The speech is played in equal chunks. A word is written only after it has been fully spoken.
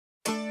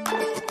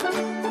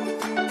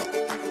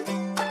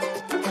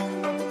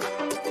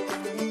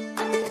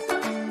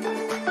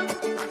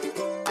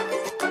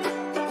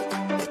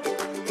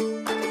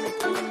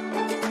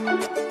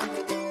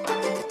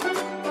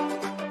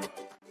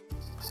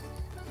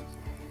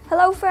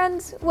Hello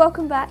friends,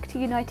 welcome back to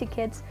United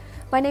Kids.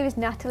 My name is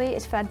Natalie,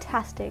 it's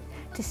fantastic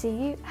to see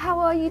you. How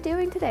are you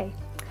doing today?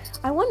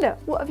 I wonder,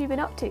 what have you been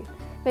up to?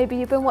 Maybe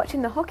you've been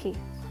watching the hockey,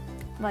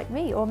 like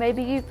me, or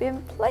maybe you've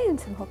been playing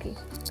some hockey.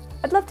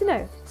 I'd love to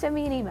know, send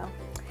me an email.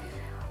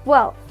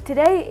 Well,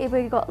 today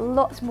we've got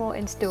lots more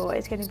in store.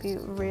 It's going to be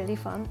really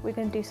fun. We're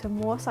going to do some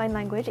more sign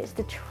language. It's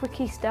the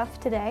tricky stuff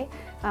today,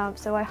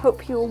 so I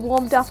hope you're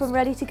warmed up and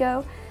ready to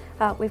go.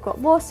 We've got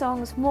more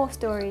songs, more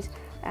stories,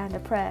 and a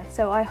prayer.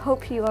 So I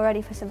hope you are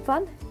ready for some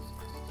fun.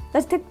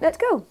 Let's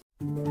go.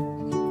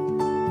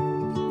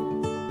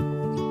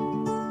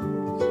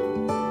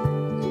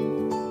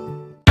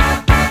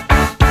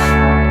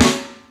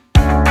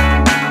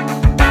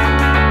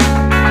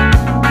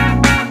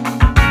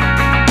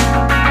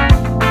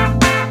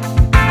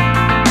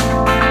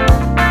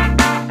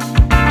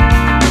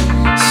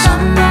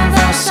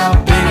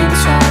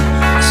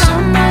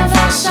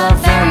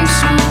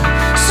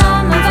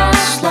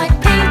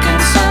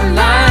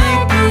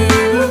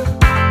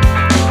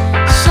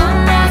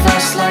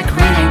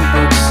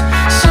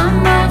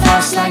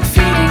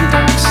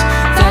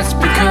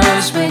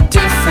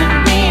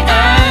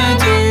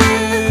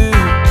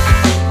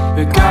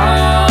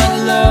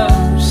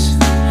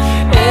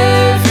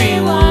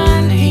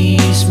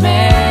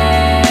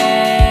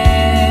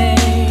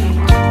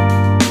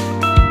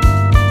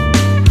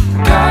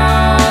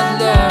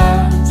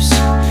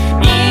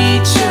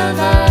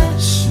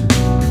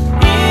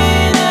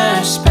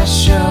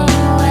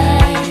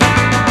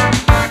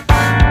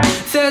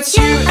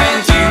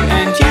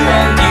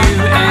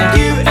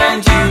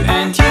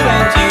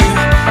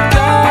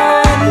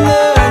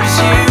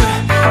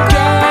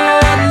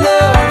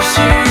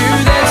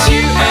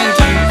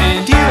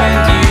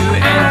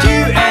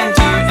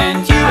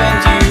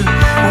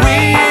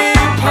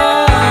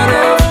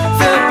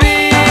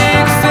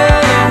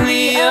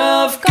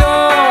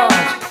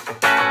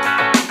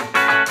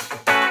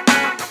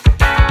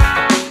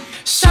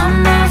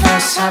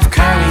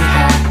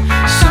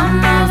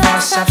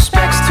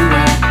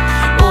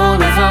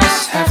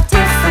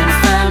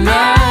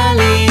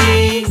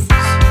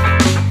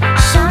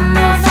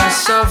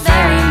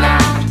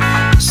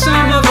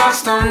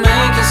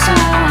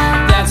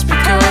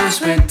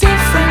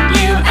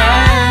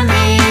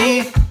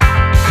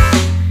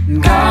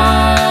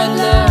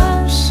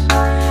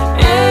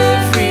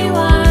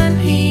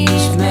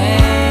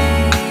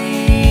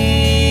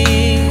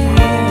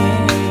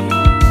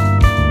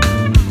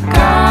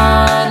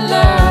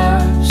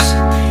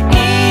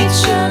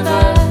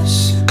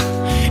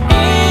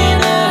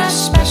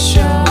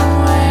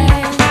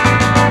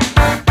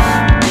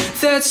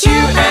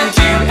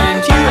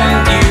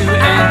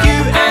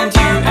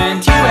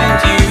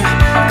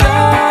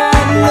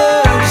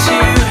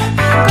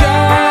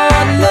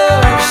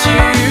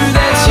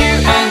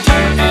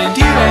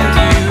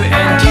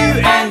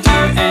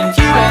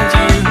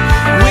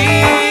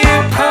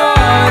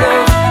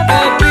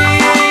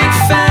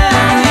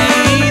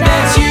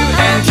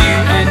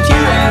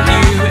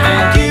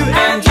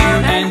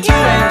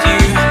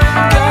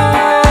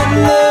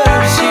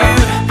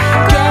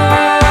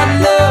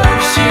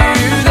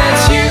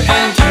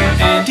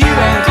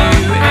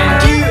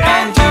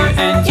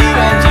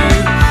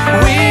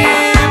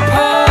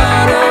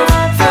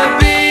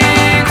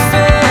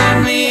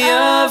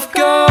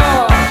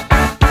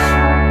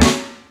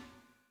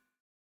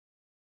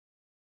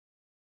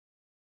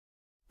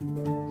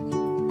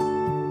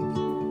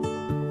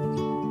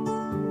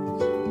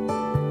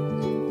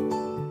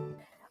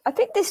 I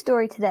picked this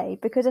story today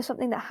because of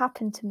something that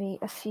happened to me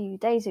a few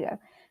days ago.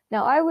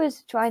 Now, I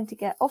was trying to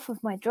get off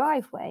of my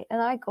driveway and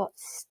I got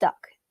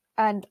stuck.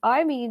 And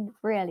I mean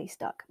really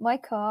stuck. My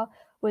car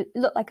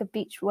looked like a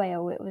beach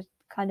whale. It was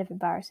kind of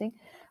embarrassing.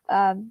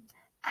 And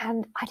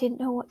I didn't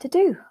know what to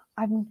do.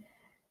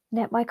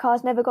 My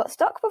car's never got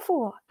stuck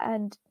before.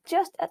 And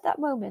just at that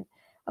moment,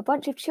 a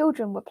bunch of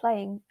children were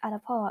playing at a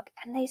park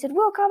and they said,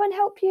 "We'll come and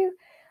help you."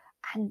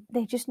 And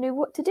they just knew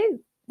what to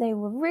do. They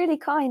were really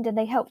kind and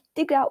they helped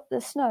dig out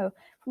the snow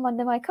from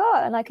under my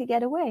car and I could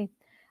get away.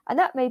 And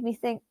that made me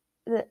think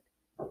that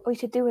we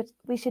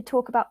should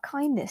talk about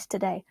kindness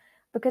today,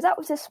 because that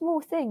was a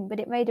small thing, but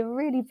it made a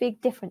really big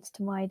difference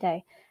to my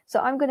day. So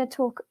I'm going to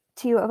talk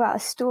to you about a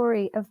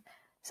story of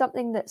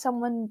something that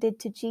someone did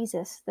to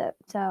Jesus that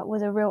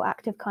was a real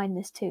act of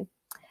kindness too.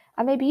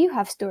 And maybe you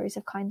have stories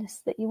of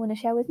kindness that you want to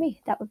share with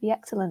me. That would be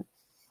excellent.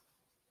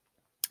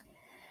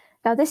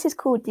 Now, this is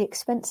called The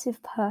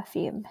Expensive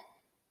Perfume.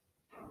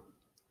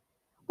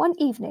 One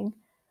evening,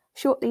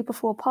 shortly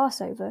before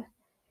Passover,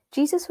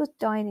 Jesus was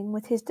dining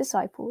with his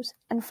disciples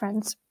and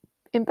friends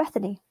in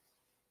Bethany.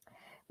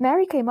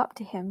 Mary came up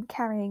to him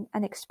carrying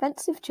an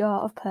expensive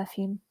jar of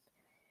perfume.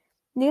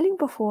 Kneeling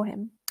before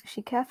him,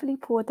 she carefully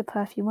poured the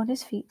perfume on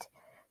his feet,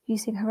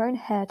 using her own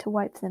hair to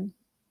wipe them.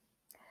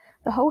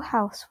 The whole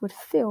house was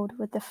filled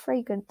with the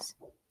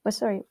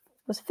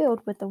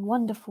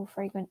wonderful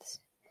fragrance.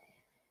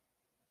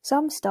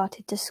 Some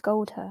started to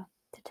scold her,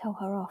 to tell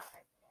her off,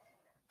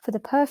 for the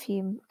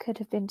perfume could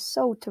have been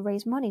sold to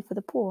raise money for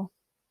the poor.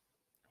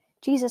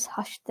 Jesus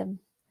hushed them.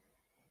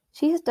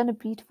 She has done a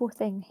beautiful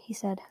thing, he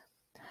said.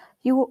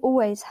 You will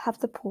always have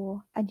the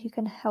poor, and you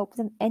can help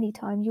them any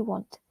time you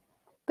want.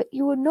 But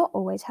you will not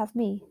always have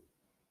me.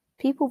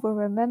 People will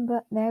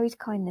remember Mary's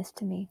kindness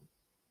to me.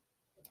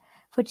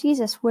 For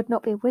Jesus would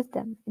not be with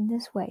them in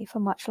this way for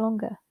much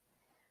longer.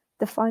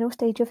 The final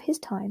stage of his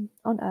time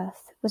on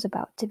earth was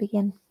about to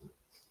begin.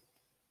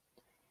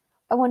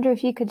 I wonder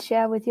if you could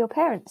share with your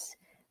parents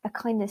a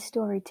kindness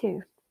story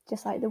too,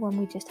 just like the one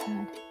we just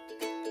heard.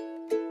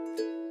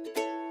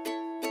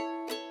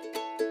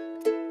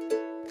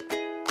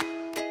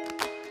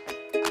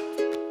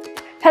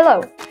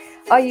 Hello,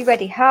 are you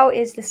ready? How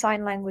is the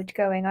sign language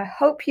going? I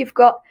hope you've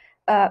got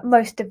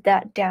most of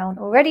that down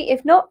already.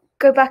 If not,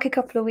 go back a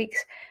couple of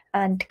weeks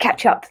and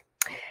catch up.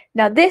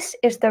 Now this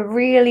is the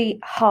really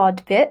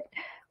hard bit.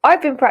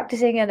 I've been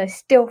practicing and I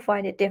still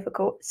find it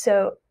difficult,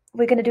 so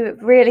we're going to do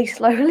it really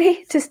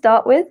slowly to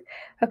start with,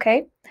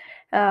 okay?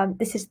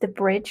 This is the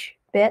bridge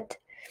bit.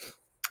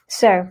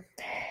 So,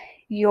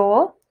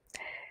 your,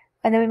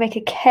 and then we make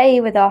a K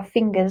with our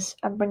fingers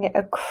and bring it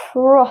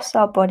across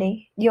our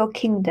body. Your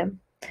kingdom.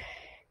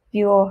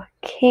 Your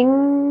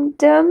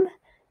kingdom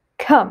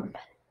come.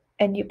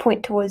 And you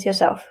point towards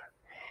yourself.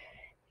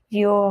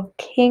 Your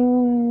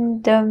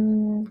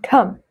kingdom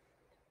come.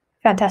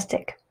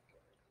 Fantastic.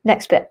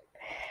 Next bit.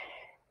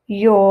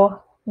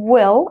 Your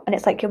will, and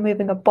it's like you're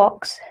moving a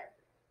box.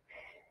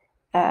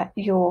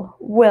 Your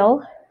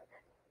will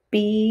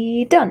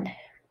be done.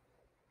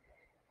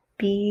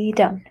 Be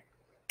done.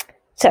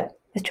 So,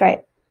 let's try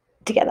it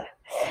together.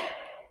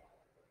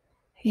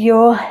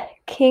 Your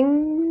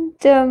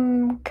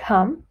kingdom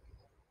come.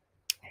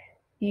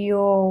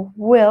 Your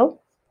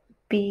will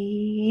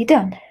be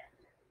done.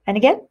 And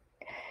again.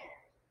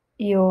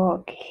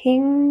 Your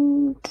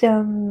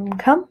kingdom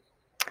come.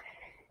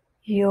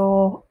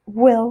 Your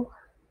will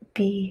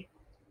be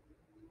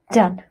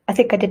done. I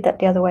think I did that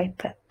the other way,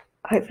 but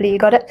hopefully you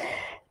got it.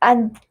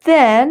 And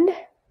then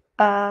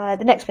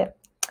the next bit.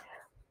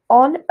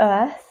 On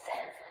earth,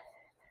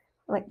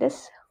 like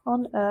this,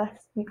 on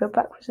earth, we go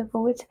backwards and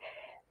forwards,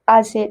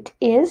 as it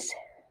is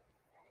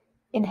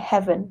in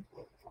heaven.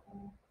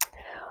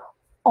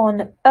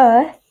 On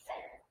earth,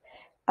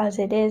 as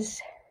it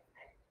is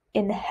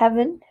in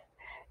heaven.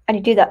 And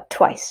you do that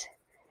twice.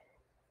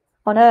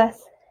 On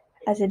earth,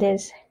 as it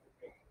is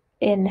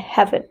in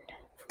heaven.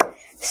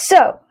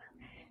 So,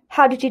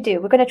 how did you do?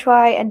 We're going to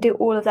try and do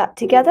all of that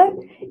together.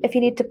 If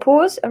you need to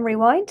pause and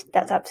rewind,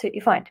 that's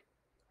absolutely fine.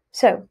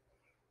 So,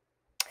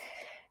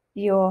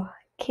 your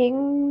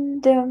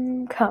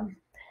kingdom come.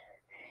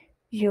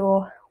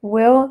 Your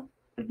will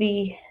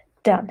be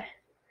done.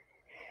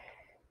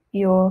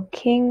 Your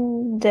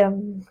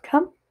kingdom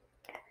come.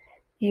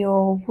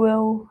 Your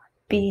will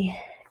be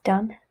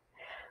done.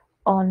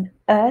 On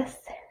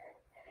earth,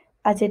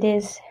 as it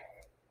is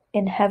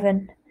in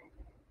heaven.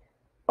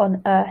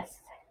 On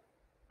earth,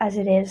 as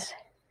it is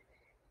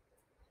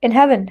in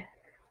heaven.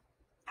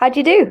 How'd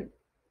you do?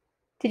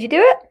 Did you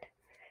do it?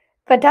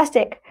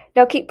 Fantastic.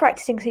 Now keep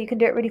practicing so you can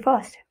do it really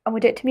fast. And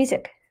we'll do it to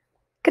music.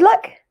 Good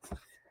luck.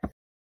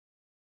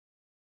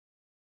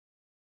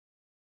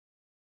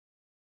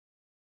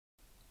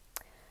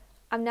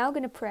 I'm now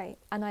going to pray,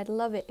 and I'd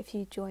love it if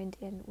you joined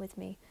in with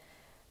me.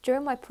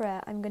 During my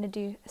prayer, I'm going to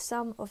do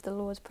some of the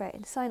Lord's Prayer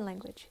in sign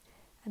language,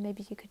 and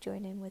maybe you could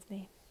join in with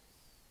me.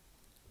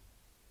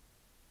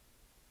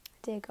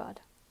 Dear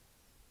God,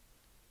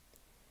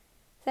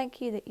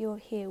 thank you that you're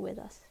here with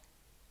us.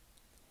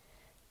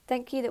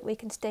 Thank you that we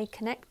can stay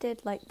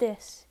connected like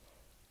this,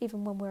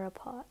 even when we're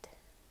apart.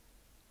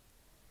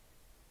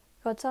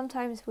 God,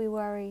 sometimes we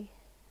worry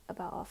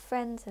about our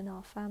friends and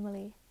our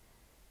family.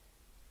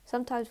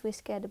 Sometimes we're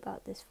scared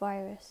about this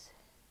virus.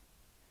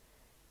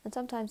 And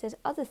sometimes there's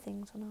other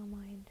things on our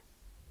mind.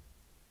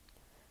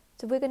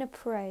 So we're going to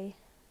pray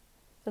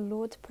the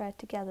Lord's Prayer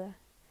together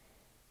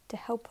to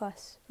help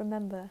us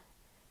remember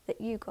that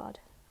you, God,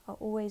 are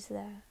always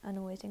there and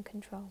always in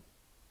control.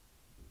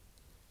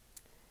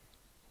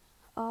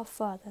 Our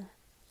Father,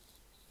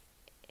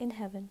 in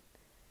heaven,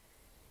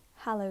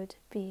 hallowed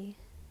be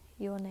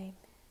your name.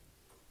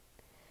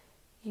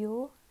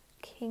 Your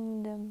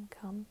kingdom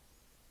come.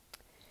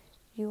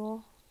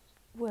 Your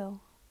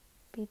will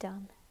be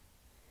done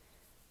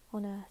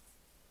on earth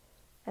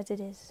as it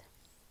is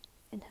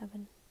in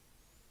heaven.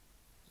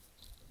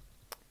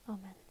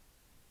 Amen.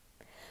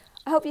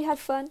 I hope you had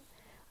fun.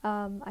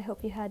 I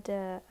hope you had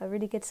a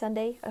really good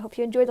Sunday. I hope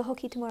you enjoy the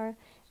hockey tomorrow,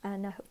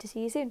 and I hope to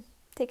see you soon.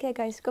 Take care,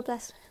 guys. God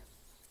bless.